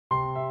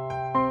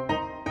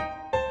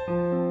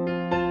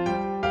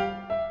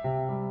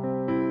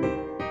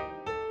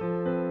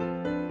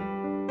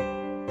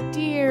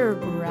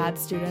grad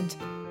student.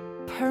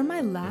 Per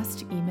my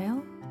last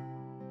email,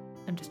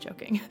 I'm just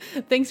joking.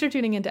 Thanks for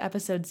tuning into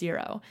episode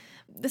 0.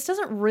 This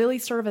doesn't really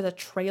serve as a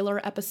trailer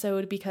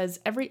episode because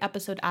every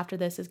episode after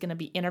this is going to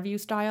be interview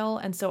style,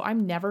 and so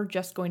I'm never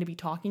just going to be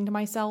talking to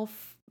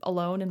myself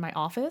alone in my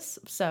office,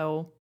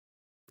 so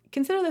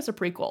consider this a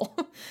prequel.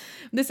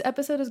 This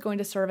episode is going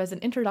to serve as an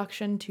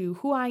introduction to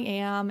who I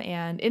am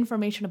and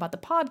information about the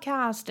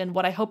podcast and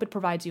what I hope it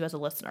provides you as a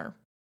listener.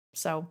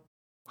 So,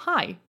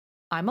 hi,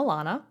 I'm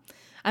Alana.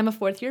 I'm a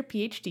fourth-year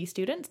PhD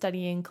student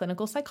studying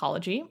clinical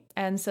psychology,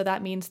 and so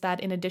that means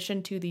that in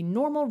addition to the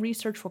normal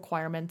research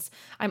requirements,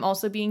 I'm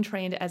also being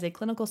trained as a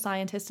clinical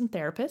scientist and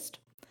therapist.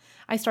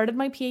 I started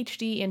my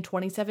PhD in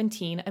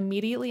 2017,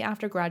 immediately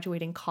after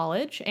graduating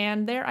college,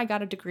 and there I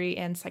got a degree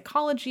in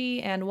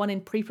psychology and one in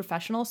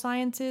pre-professional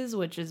sciences,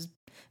 which is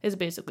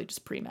basically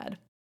just pre-med.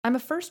 I'm a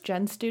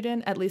first-gen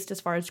student, at least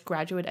as far as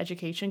graduate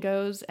education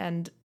goes,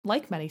 and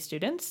like many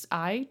students,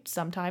 I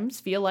sometimes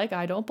feel like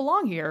I don't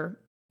belong here,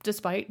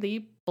 despite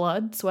the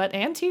blood, sweat,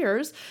 and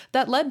tears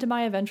that led to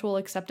my eventual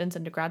acceptance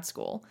into grad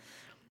school.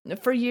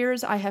 For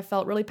years, I have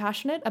felt really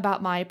passionate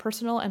about my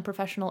personal and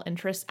professional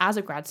interests as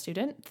a grad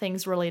student,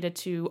 things related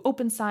to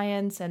open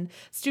science and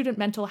student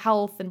mental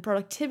health and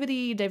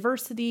productivity,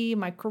 diversity,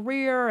 my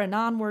career, and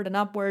onward and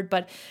upward,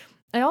 but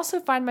I also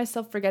find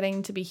myself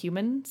forgetting to be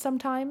human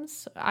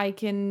sometimes. I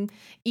can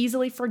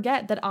easily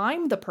forget that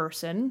I'm the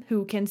person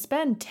who can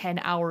spend 10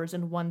 hours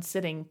in one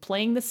sitting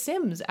playing The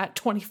Sims at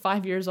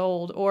 25 years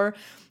old, or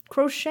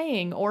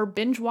crocheting, or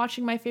binge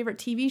watching my favorite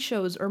TV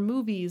shows or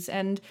movies,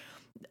 and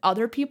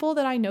other people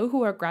that I know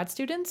who are grad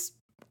students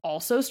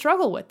also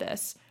struggle with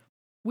this.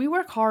 We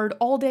work hard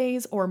all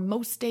days or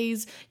most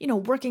days,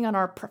 working on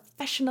our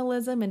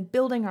professionalism and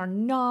building our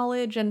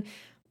knowledge, and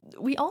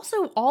we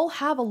also all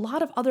have a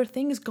lot of other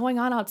things going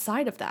on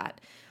outside of that.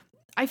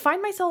 I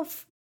find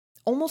myself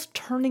almost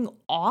turning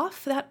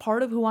off that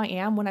part of who I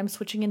am when I'm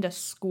switching into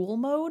school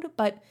mode,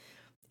 but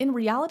in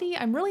reality,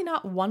 I'm really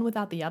not one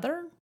without the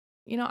other.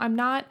 I'm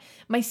not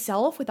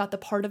myself without the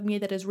part of me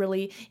that is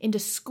really into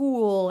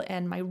school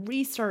and my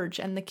research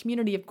and the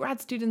community of grad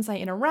students I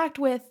interact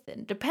with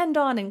and depend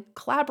on and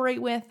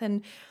collaborate with.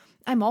 And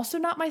I'm also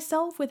not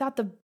myself without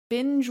the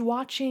binge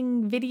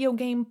watching, video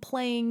game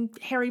playing,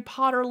 Harry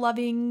Potter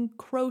loving,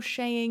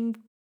 crocheting,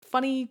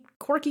 funny,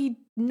 quirky,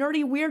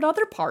 nerdy, weird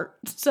other part.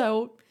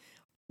 So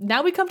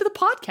now we come to the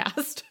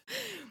podcast.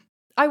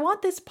 I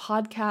want this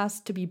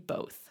podcast to be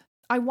both.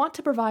 I want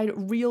to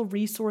provide real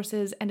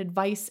resources and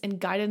advice and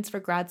guidance for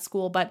grad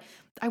school, but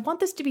I want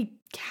this to be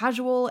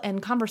casual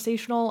and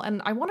conversational, and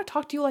I want to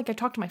talk to you like I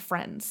talk to my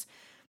friends.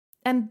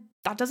 And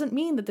that doesn't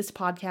mean that this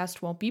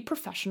podcast won't be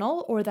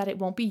professional or that it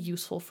won't be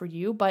useful for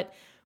you, but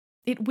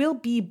it will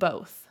be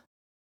both.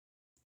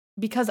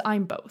 Because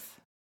I'm both.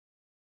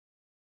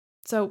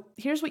 So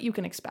here's what you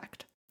can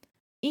expect.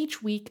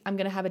 Each week, I'm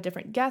going to have a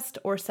different guest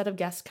or set of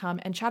guests come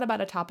and chat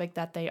about a topic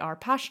that they are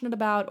passionate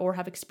about or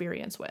have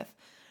experience with.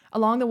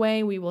 Along the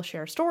way, we will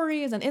share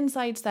stories and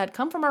insights that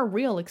come from our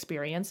real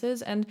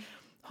experiences, and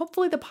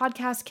hopefully the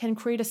podcast can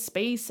create a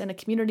space and a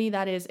community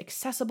that is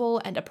accessible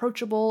and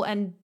approachable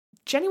and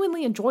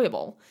genuinely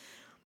enjoyable.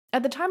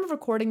 At the time of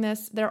recording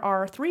this, there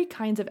are 3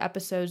 kinds of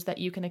episodes that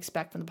you can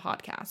expect from the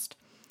podcast.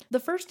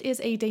 The first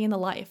is a day in the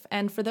life,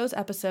 and for those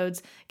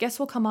episodes, guests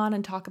will come on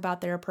and talk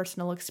about their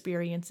personal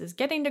experiences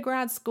getting to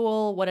grad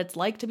school, what it's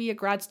like to be a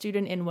grad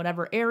student in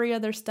whatever area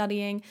they're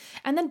studying,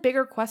 and then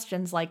bigger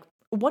questions like,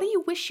 what do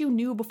you wish you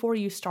knew before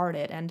you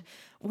started, and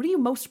what are you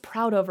most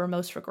proud of or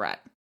most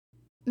regret?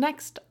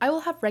 Next, I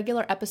will have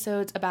regular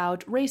episodes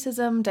about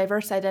racism,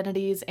 diverse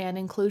identities, and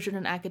inclusion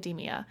in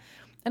academia.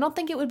 I don't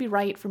think it would be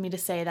right for me to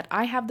say that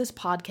I have this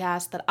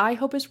podcast that I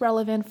hope is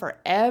relevant for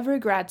every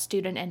grad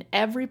student and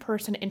every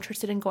person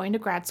interested in going to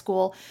grad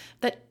school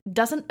that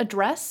doesn't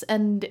address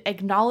and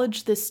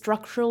acknowledge this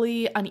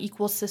structurally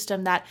unequal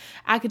system that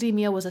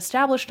academia was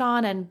established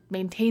on and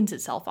maintains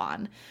itself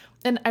on.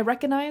 And I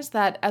recognize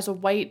that as a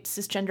white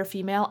cisgender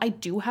female, I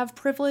do have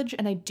privilege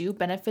and I do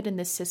benefit in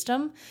this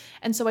system.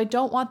 And so I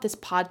don't want this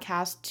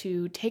podcast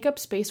to take up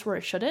space where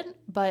it shouldn't,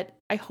 but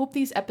I hope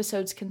these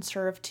episodes can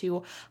serve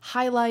to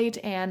highlight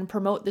and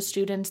promote the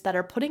students that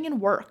are putting in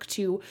work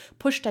to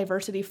push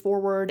diversity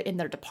forward in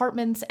their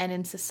departments and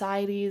in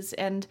societies.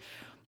 And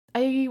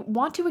I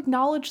want to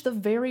acknowledge the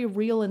very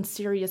real and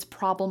serious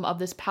problem of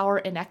this power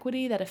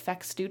inequity that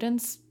affects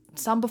students,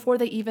 some before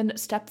they even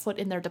step foot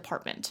in their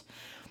department.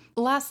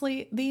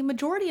 Lastly, the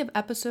majority of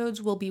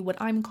episodes will be what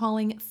I'm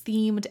calling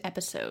themed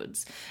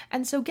episodes.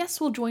 And so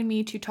guests will join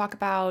me to talk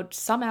about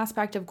some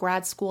aspect of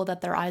grad school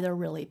that they're either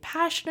really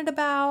passionate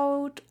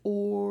about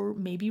or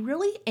maybe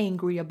really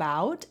angry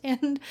about.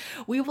 And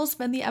we will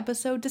spend the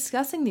episode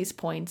discussing these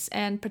points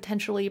and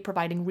potentially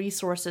providing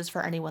resources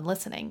for anyone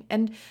listening.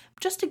 And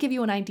just to give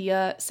you an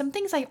idea, some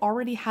things I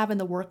already have in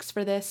the works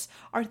for this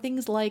are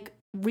things like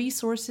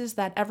resources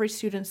that every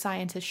student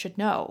scientist should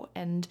know,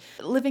 and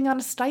living on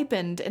a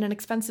stipend in an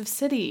expensive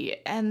city,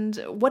 and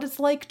what it's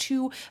like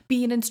to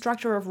be an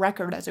instructor of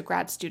record as a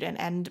grad student,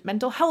 and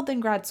mental health in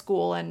grad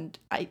school, and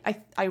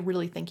I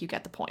really think you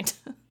get the point.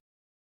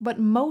 But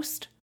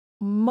most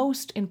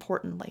most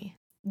importantly,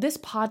 this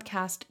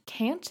podcast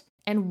can't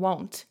and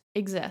won't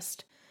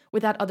exist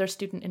without other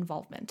student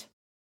involvement.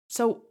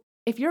 So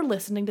if you're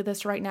listening to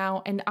this right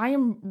now and I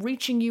am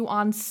reaching you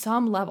on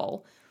some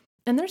level,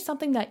 and there's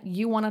something that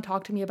you want to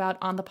talk to me about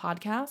on the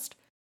podcast,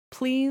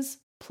 please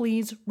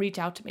reach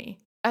out to me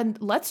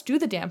and let's do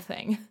the damn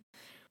thing.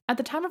 At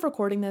the time of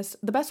recording this,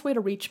 the best way to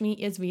reach me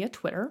is via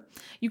Twitter.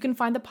 You can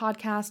find the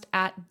podcast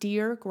at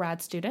Dear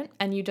Grad Student,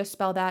 and you just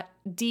spell that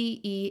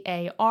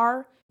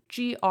DearGradStudent.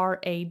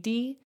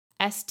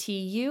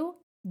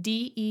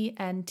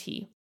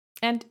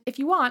 And if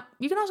you want,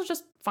 you can also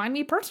just find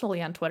me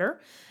personally on Twitter.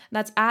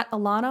 That's at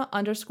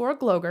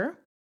Alana_Gloger.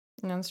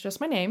 And that's just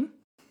my name,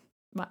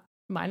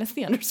 minus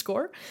the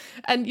underscore.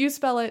 And you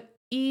spell it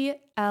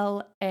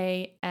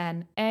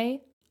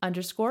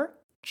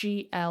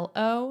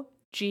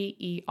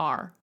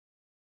ELANA_GLOGER.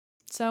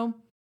 So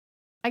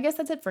I guess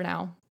that's it for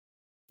now.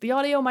 The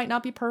audio might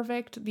not be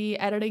perfect, the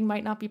editing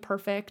might not be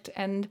perfect,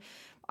 and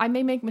I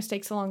may make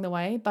mistakes along the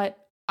way,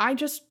 but I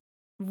just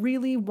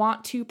really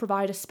want to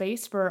provide a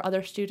space for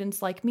other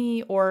students like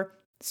me or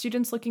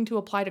students looking to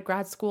apply to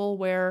grad school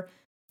where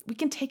we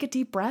can take a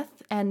deep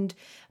breath and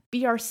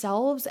be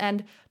ourselves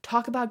and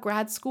talk about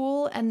grad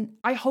school. And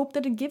I hope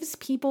that it gives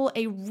people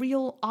a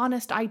real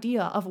honest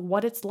idea of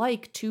what it's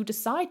like to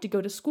decide to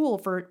go to school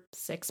for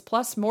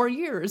 6+ more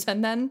years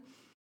and then,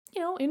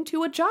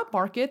 into a job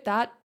market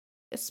that,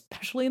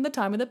 especially in the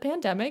time of the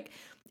pandemic,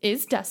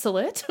 is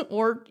desolate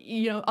or,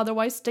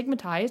 otherwise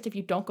stigmatized if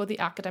you don't go the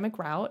academic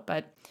route.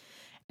 But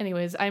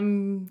anyways,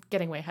 I'm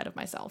getting way ahead of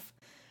myself.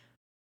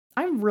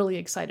 I'm really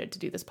excited to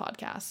do this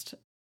podcast.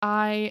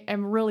 I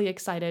am really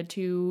excited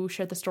to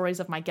share the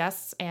stories of my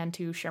guests and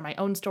to share my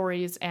own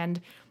stories,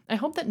 and I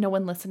hope that no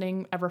one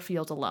listening ever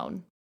feels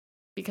alone,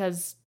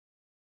 because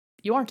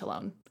you aren't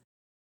alone.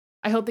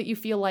 I hope that you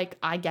feel like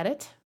I get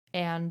it,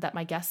 and that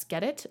my guests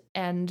get it,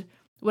 and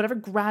whatever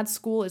grad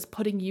school is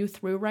putting you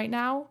through right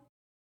now,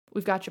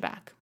 we've got your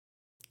back.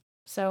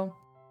 So,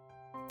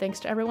 thanks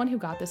to everyone who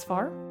got this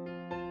far.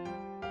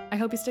 I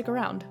hope you stick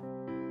around.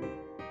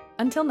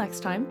 Until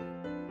next time,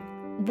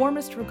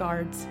 warmest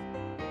regards,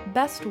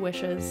 best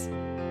wishes,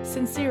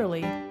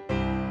 sincerely,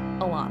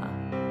 Alana.